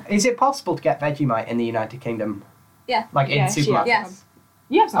each other. Is it possible to get Vegemite in the United Kingdom? Yeah. Like in Yeah, supermarkets? Yes.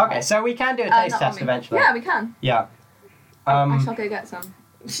 Yes. Okay, so we can do a taste Not test on me. eventually. Yeah, we can. Yeah. I shall go get some.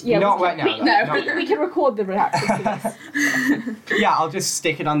 Yeah, Not we right can, now, we, though. no, we can record the reaction to this. Yeah, I'll just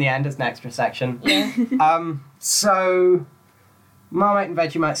stick it on the end as an extra section. Yeah. So Marmite and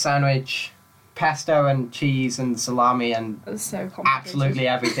Vegemite sandwich, pesto and cheese and salami and It's so complicated. absolutely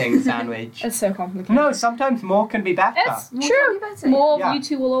everything sandwich. It's so complicated. No, sometimes more can be better. It's More true. can be better. More Yeah. of you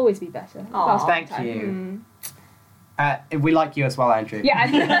two will always be better. Aw. That's Thank the time. you. We like you as well, Andrew. Yeah,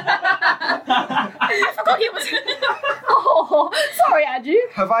 Andrew. I forgot he was. Oh, sorry, Andrew.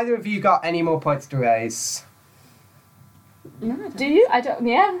 Have either of you got any more points to raise? No, I don't. Do you? I don't.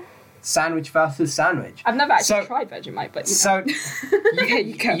 Yeah. Sandwich versus sandwich. I've never actually So- tried Vegemite, but you know. So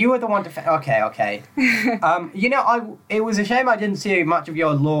you go. you were the one to. Okay. It was a shame I didn't see much of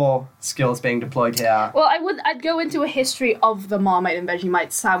your law skills being deployed here. Well, I'd go into a history of the Marmite and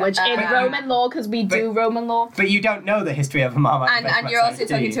Vegemite sandwich in Roman law because we do Roman law. But you don't know the history of a Marmite And Vegemite you're also sandwich,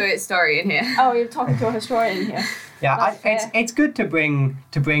 do talking you? to a historian here. Oh, you're talking to a historian here. Yeah, That's fair. it's good to bring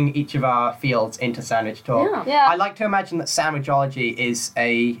each of our fields into sandwich talk. Yeah. I like to imagine that sandwichology is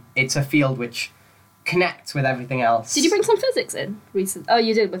a field which connects with everything else. Did you bring some physics in recent? Oh,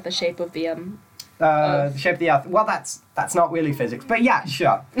 you did with the shape of the the shape of the earth? Well, that's not really physics, but yeah,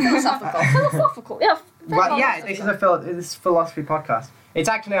 sure. Philosophical. philosophical. Yeah. Well, yeah, this is a philosophy podcast. It's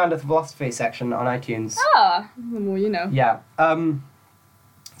actually under the philosophy section on iTunes. Ah, the more you know. Yeah.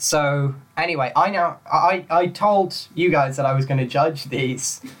 So anyway, I told you guys that I was going to judge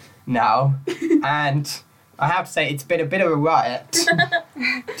these now, and I have to say it's been a bit of a riot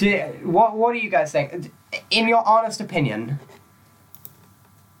What do you guys think? In your honest opinion,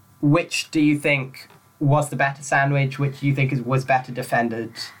 which do you think was the better sandwich? Which do you think was better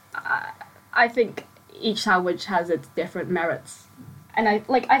defended? I think each sandwich has its different merits, and I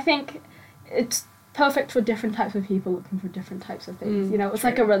think it's perfect for different types of people looking for different types of things. It's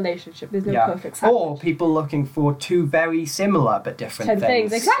like a relationship. There's no perfect sandwich. Or people looking for two very similar but different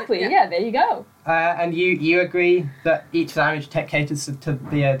things. Exactly. Yeah. There you go. And you agree that each sandwich caters to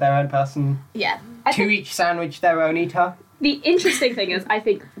their own person? Yeah. Each sandwich their own eater? The interesting thing is, I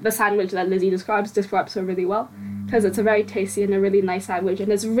think the sandwich that Lizzie describes her really well. Because it's a very tasty and a really nice sandwich,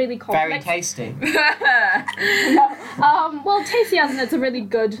 and it's really complex. Very tasty. Well, tasty as in it's a really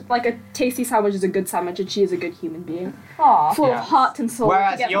good, like a tasty sandwich is a good sandwich, and she is a good human being. Aww. Full of heart and soul.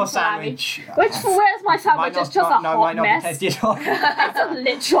 Whereas your sandwich... Whereas my sandwich is just a hot might not mess. be tasty at all. It's a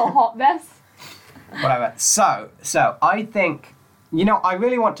literal hot mess. Whatever. So I think... I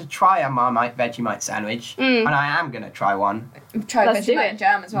really want to try a Marmite Vegemite sandwich, and I am going to try one. Try Let's do Vegemite it. and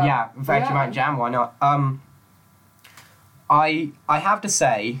jam as well. Yeah, Vegemite and jam, why not? I have to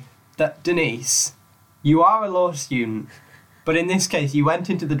say that, Denise, you are a law student, but in this case you went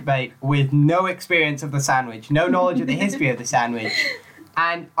into the debate with no experience of the sandwich, no knowledge of the history of the sandwich,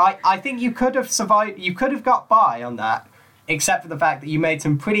 and I think you could have survived, you could have got by on that, except for the fact that you made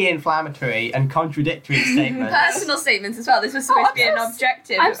some pretty inflammatory and contradictory statements. Personal statements as well. This was supposed to be an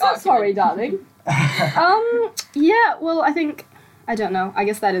objective I'm so argument. sorry, darling. Yeah, well, I don't know. I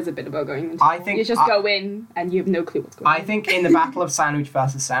guess that is a bit about going into I think you just go in and you have no clue what's going on. I think in the battle of sandwich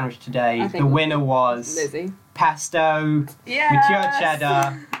versus sandwich today, the winner was Lizzie. pesto, Yes. mature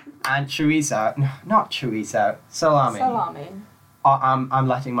cheddar, and chorizo. No, not chorizo, salami. Salami. I'm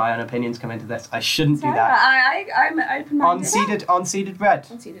letting my own opinions come into this. I shouldn't do that. I'm open-minded. Unseeded bread.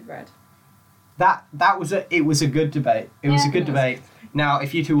 Unseeded bread. That was a good debate. It was a good debate. Now,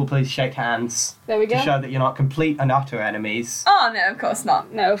 if you two will please shake hands There we to go. show that you're not complete and utter enemies. Oh no, of course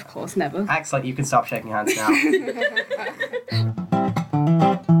not. No, of course, never. Excellent, you can stop shaking hands now.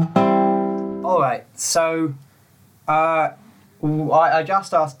 Alright, so I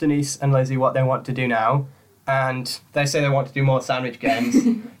just asked Denise and Lizzie what they want to do now, and they say they want to do more sandwich games.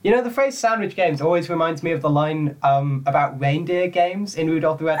 The phrase sandwich games always reminds me of the line about reindeer games in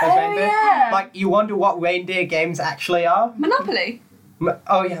Rudolph the Red-Nosed Reindeer. Yeah. Like, you wonder what reindeer games actually are. Monopoly.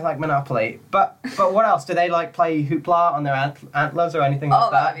 Oh yeah, like Monopoly. But what else? Do they play hoopla on their antlers or anything like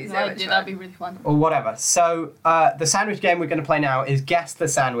that? That'd be so much fun. That'd be really fun. Or whatever. So the sandwich game we're going to play now is Guess the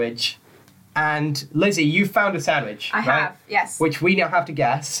Sandwich. And Lizzie, you found a sandwich, I right? have, yes. Which we now have to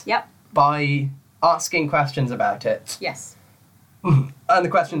guess Yep. by asking questions about it. Yes. And the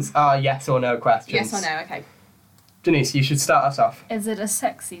questions are yes or no questions. Yes or no, okay. Denise, you should start us off. Is it a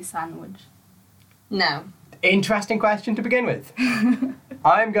sexy sandwich? No. Interesting question to begin with.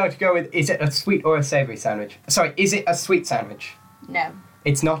 I'm going to go with, is it a sweet or a savoury sandwich? Sorry, is it a sweet sandwich? No.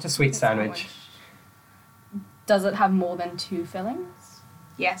 It's not a sweet sandwich. Does it have more than 2 fillings?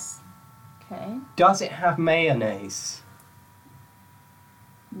 Yes. Okay. Does it have mayonnaise?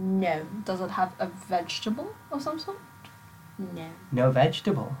 No. Does it have a vegetable of some sort? No. No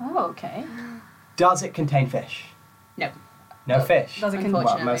vegetable. Oh, okay. Does it contain fish? No. No fish? Does it Well,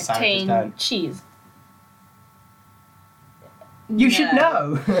 Unfortunately. most sandwiches contain don't. cheese? You should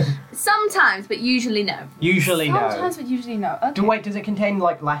know. Sometimes, but usually no. Usually Sometimes, but usually no. Okay. no. Does it contain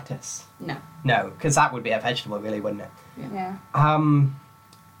lettuce? No. No, because that would be a vegetable, really, wouldn't it? Yeah.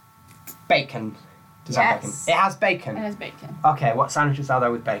 Bacon. Does it have bacon? Yes. It has bacon. It has bacon. Okay, what sandwiches are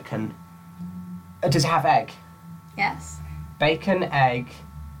there with bacon? Does it have egg? Yes. Bacon, egg.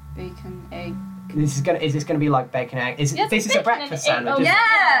 Bacon, egg. Is this gonna be like bacon, egg? This is a bacon breakfast and egg. sandwich. Oh, isn't it?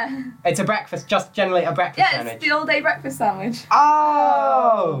 Yeah. It's a breakfast, just generally a breakfast Yeah, sandwich. it's the all-day breakfast sandwich.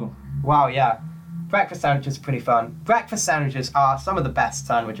 Oh! Wow, yeah. Breakfast sandwiches are pretty fun. Breakfast sandwiches are some of the best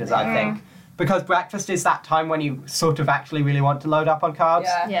sandwiches, I think. Because breakfast is that time when you sort of actually really want to load up on carbs.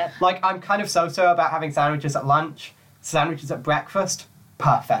 Yeah. Yeah. Like, I'm kind of so-so about having sandwiches at lunch. Sandwiches at breakfast,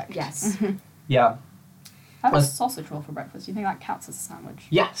 perfect. Yes. Yeah. I have a Well- sausage roll for breakfast. Do you think that counts as a sandwich?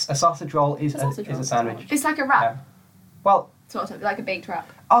 Yes, a sausage roll is A sausage roll a is a sandwich. sandwich. It's like a wrap. Yeah. Well, Sort of, like a baked wrap.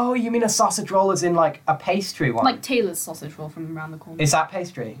 oh, you mean a sausage roll as in like a pastry one? Like Taylor's sausage roll from around the corner. Is that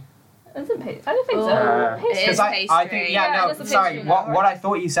pastry? Is it pastry? I don't think Oh. so. It is Because I pastry. think, Yeah, it is a sorry, pastry what now, I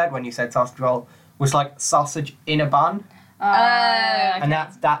thought you said when you said sausage roll was like sausage in a bun. And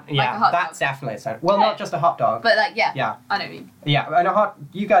that's a hot that's dog. definitely a sandwich. Well, Yeah. not just a hot dog. But like, yeah. Yeah. I know what you mean. Yeah, and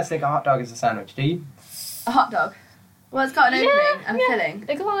you guys think a hot dog is a sandwich, do you? A hot dog. Well, it's got an opening and a filling.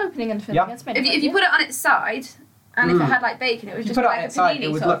 It's got an opening and filling. Yeah. That's made If you put it on its side, and if it had like bacon, it would If you just put be it like on a its side, panini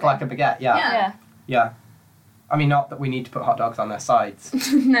it would sort look of like thing. a baguette, yeah. Yeah. Yeah. Yeah. I mean, not that we need to put hot dogs on their sides.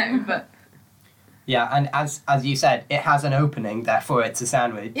 No, but Yeah, and as you said, it has an opening, therefore it's a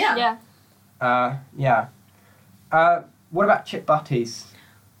sandwich. yeah. Yeah. What about chip butties?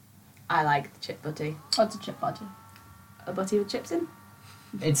 I like the chip butty. What's a chip butty? A butty with chips in?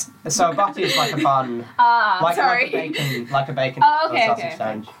 So a butty is like a bun, like sorry. like a bacon Oh, okay, or sausage okay.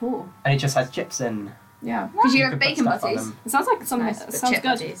 sandwich, Cool. and it just has chips in. Yeah. Because you have could put bacon stuff on butties. them. It sounds like something. Nice, It but sounds chip good.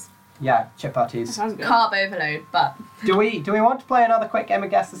 butties. Yeah, chip It butties. sounds good. Carb overload, but Do we want to play another quick game of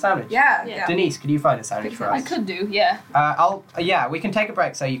Guess the Sandwich? yeah. Yeah. Denise, could you find a sandwich for I us? could do, yeah. We can take a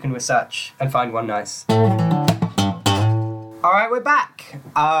break so you can research and find one nice. All right, we're back.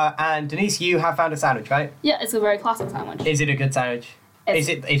 And Denise, you have found a sandwich, right? Yeah, it's a very classic sandwich. Is it a good sandwich? Is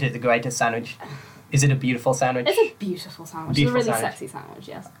it the greatest sandwich? Is it a beautiful sandwich? It's a beautiful sandwich. Beautiful it's a really sandwich. sexy sandwich,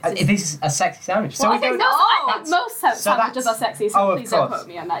 yes. This is a sexy sandwich. So Well, we I think don't. most So sandwiches that's- are sexy, so oh, of please don't course. quote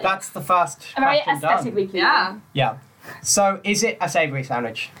me on that. That's the first very question done. aesthetically pleasing. Yeah. Yeah. So is it a savoury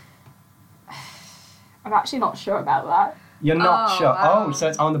sandwich? I'm actually not sure about that. You're not Oh, sure. wow. Oh, so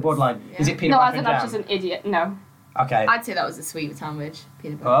it's on the borderline. Yeah. Is it peanut No, butter as in and I'm jam? just an idiot. No. Okay. I'd say that was a sweet sandwich.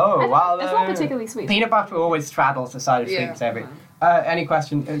 Peanut butter. Oh, wow. It's not particularly sweet. Peanut butter always straddles the side of sweet Yeah. and savoury. Any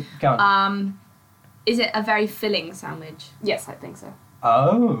question? Go on. Is it a very filling sandwich? Yes, I think so.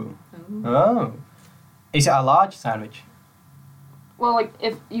 Oh. Is it a large sandwich? Well, like,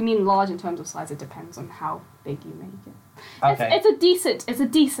 if you mean large in terms of size, it depends on how big you make it. Okay. It's a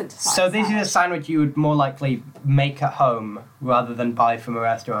decent size. So this is a sandwich. sandwich you would more likely make at home rather than buy from a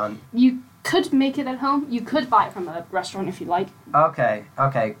restaurant. You could make it at home. You could buy it from a restaurant if you like. Okay.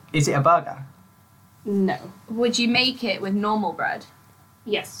 Is it a burger? No. Would you make it with normal bread?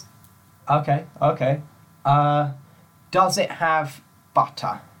 Yes. Okay. Does it have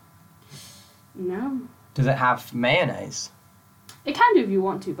butter? No. Does it have mayonnaise? It can do if you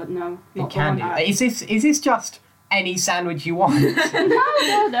want to, but no. It not can the do. one Is this just any sandwich you want?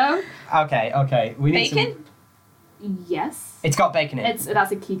 No. Okay. We need Bacon? Yes. It's got bacon in it.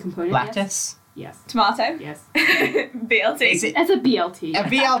 That's a key component. Lettuce. Yes. Tomato? Yes. BLT. Is it It's a BLT. a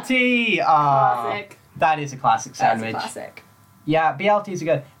BLT? Ah, Classic. that is a classic That's a sandwich. classic. Yeah, BLTs are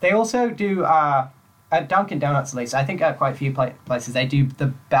good. They also do at Dunkin' Donuts, at least. I think at quite a few places they do the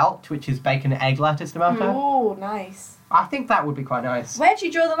belt, which is bacon, egg, lettuce, tomato. Oh, nice. I think that would be quite nice. Where do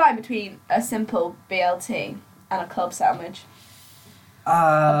you draw the line between a simple BLT and a club sandwich?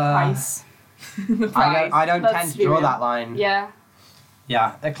 Price. I don't Let's tend to be draw real. that line. Yeah.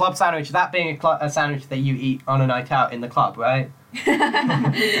 Yeah, a club sandwich, that being a sandwich that you eat on a night out in the club, right?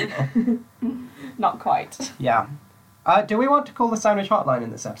 Not quite. Yeah. Do we want to call the sandwich hotline in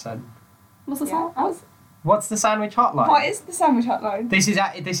this episode? What's the Yeah. sound? What's the sandwich hotline? What is the sandwich hotline? This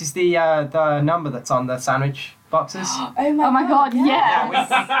is the number that's on the sandwich boxes. Oh my God, yeah.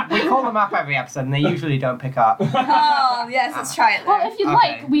 Yeah, we call them up every episode and they usually don't pick up. Oh, yes, let's try it then. Well, if you Okay.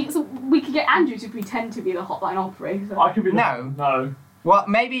 like, we could get Andrew to pretend to be the hotline operator. I could be No. No. Well,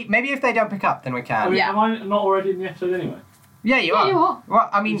 maybe if they don't pick up, then we I can. mean, Yeah. am I not already in the episode anyway? Yeah, you Yeah, are. you are. Well,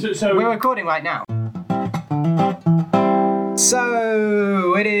 I mean, So- we're recording right now.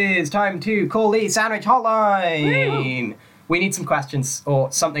 So it is time to call the sandwich hotline. We need some questions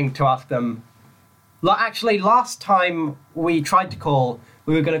or something to ask them. Actually, last time we tried to call,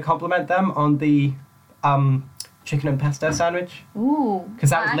 we were going to compliment them on the chicken and pesto sandwich Ooh. because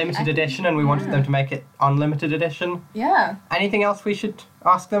that was limited edition, and we wanted them to make it unlimited edition. Yeah. Anything else we should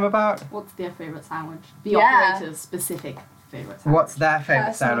ask them about? What's their favourite sandwich? The Yeah. operator's specific favourite sandwich. What's their favourite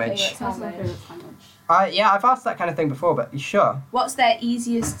Personal sandwich? favourite. What's their Sandwich. favourite sandwich? Yeah, I've asked that kind of thing before, but you sure? What's their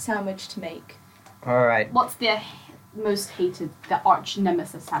easiest sandwich to make? All right. What's their most hated, the arch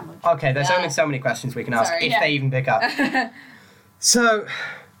nemesis sandwich? Okay, there's Yeah. only so many questions we can ask Sorry. if Yeah. they even pick up. So,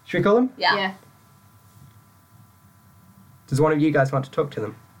 should we call them? Yeah. Does one of you guys want to talk to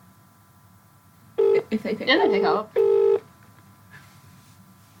them? If they pick Yeah, up. they pick up.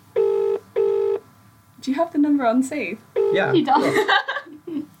 Do you have the number on save? Yeah. He does.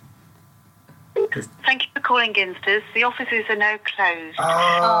 Thank you for calling Ginsters. The offices are now closed.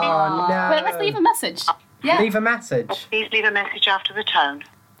 Oh, no. Wait, let's leave a message. Yeah. Leave a message. Please leave a message after the tone.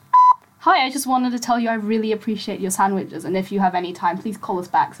 Hi, I just wanted to tell you I really appreciate your sandwiches, and if you have any time, please call us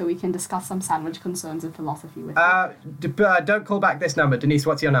back so we can discuss some sandwich concerns and philosophy with you. Don't call back this number. Denise,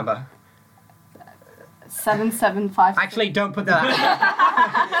 what's your number? 775. Actually, don't put that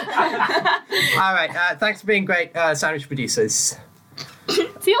out. All right. Thanks for being great sandwich producers.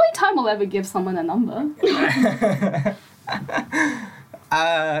 It's the only time I'll ever give someone a number.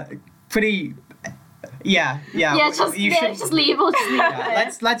 Pretty... Yeah. Yeah, just You should- leave. We'll just leave it.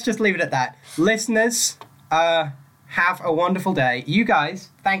 Yeah, let's just leave it at that. Listeners, have a wonderful day. You guys,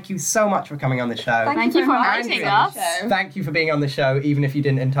 thank you so much for coming on the show. Thank you for very much inviting for the us. show. Thank you for being on the show, even if you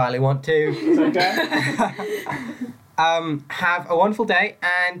didn't entirely want to. It's okay. Have a wonderful day,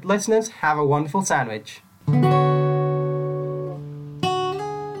 and listeners, have a wonderful sandwich.